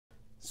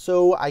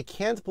So I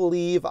can't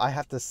believe I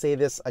have to say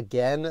this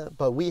again,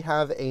 but we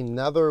have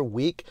another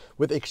week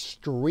with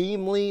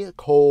extremely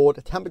cold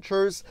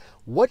temperatures.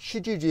 What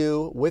should you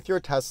do with your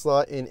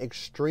Tesla in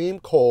extreme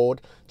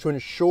cold to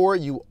ensure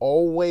you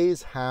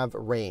always have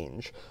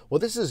range? Well,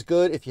 this is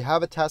good if you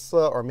have a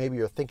Tesla or maybe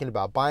you're thinking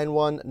about buying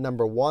one.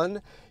 Number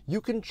one,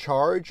 you can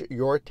charge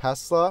your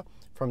Tesla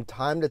from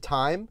time to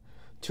time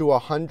to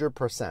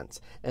 100%.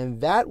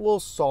 And that will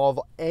solve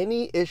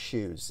any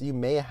issues you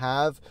may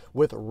have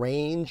with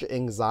range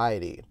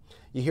anxiety.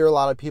 You hear a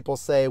lot of people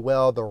say,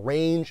 well, the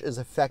range is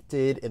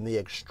affected in the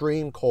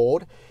extreme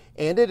cold.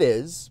 And it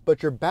is,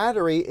 but your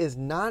battery is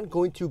not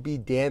going to be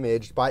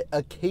damaged by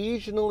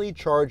occasionally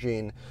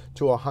charging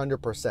to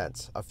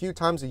 100%. A few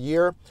times a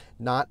year,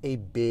 not a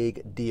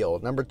big deal.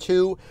 Number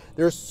two,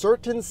 there's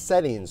certain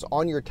settings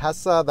on your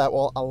Tesla that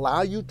will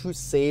allow you to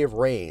save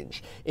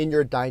range. In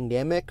your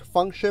dynamic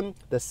function,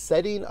 the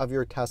setting of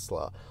your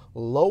Tesla,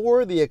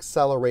 lower the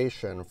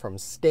acceleration from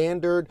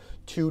standard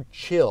to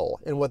chill.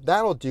 And what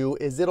that'll do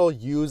is it'll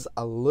use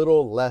a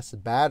little less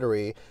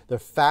battery. The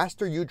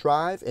faster you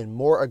drive and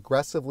more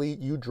aggressively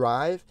you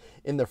drive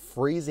in the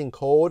freezing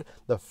cold,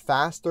 the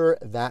faster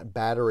that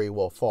battery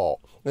will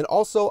fall. And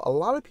also, a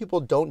lot of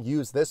people don't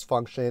use this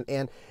function,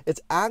 and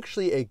it's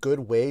actually a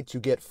good way to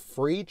get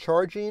free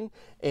charging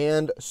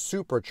and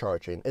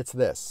supercharging. It's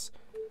this.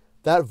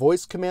 That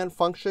voice command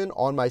function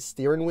on my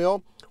steering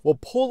wheel will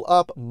pull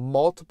up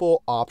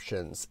multiple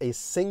options. A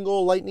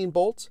single lightning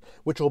bolt,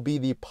 which will be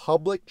the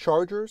public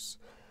chargers.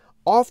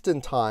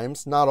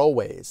 Oftentimes, not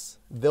always,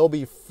 there'll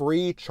be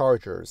free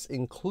chargers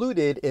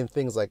included in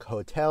things like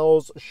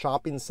hotels,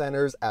 shopping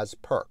centers as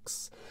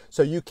perks.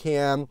 So you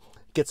can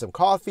get some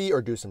coffee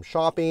or do some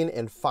shopping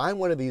and find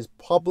one of these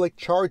public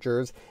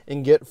chargers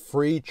and get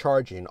free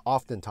charging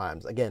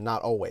oftentimes. Again,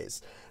 not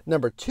always.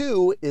 Number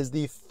two is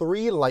the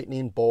 3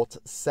 lightning bolt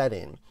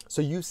setting.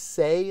 So you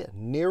say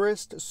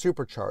nearest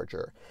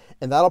supercharger,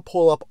 and that'll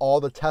pull up all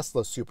the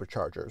Tesla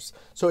superchargers.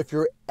 So if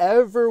you're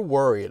ever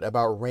worried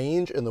about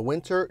range in the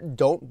winter,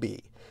 don't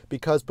be.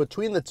 Because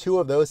between the two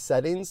of those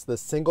settings, the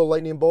single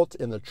lightning bolt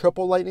and the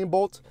triple lightning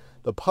bolt,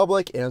 the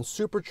public and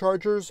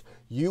superchargers,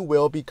 you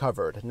will be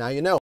covered. Now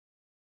you know.